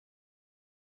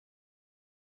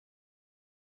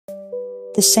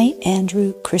The St.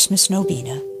 Andrew Christmas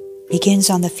Novena begins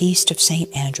on the feast of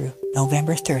St. Andrew,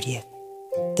 November 30th.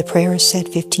 The prayer is said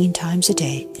 15 times a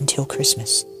day until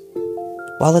Christmas.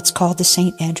 While it's called the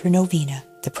St. Andrew Novena,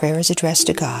 the prayer is addressed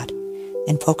to God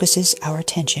and focuses our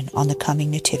attention on the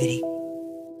coming Nativity.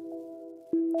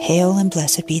 Hail and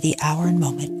blessed be the hour and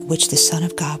moment in which the Son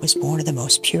of God was born of the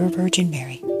most pure Virgin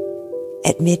Mary.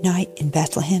 At midnight in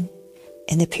Bethlehem,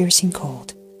 in the piercing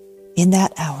cold, in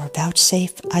that hour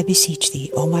vouchsafe, I beseech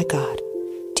thee, O my God,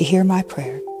 to hear my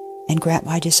prayer and grant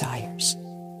my desires.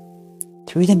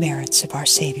 Through the merits of our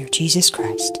Savior Jesus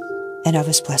Christ and of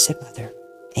his Blessed Mother.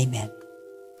 Amen.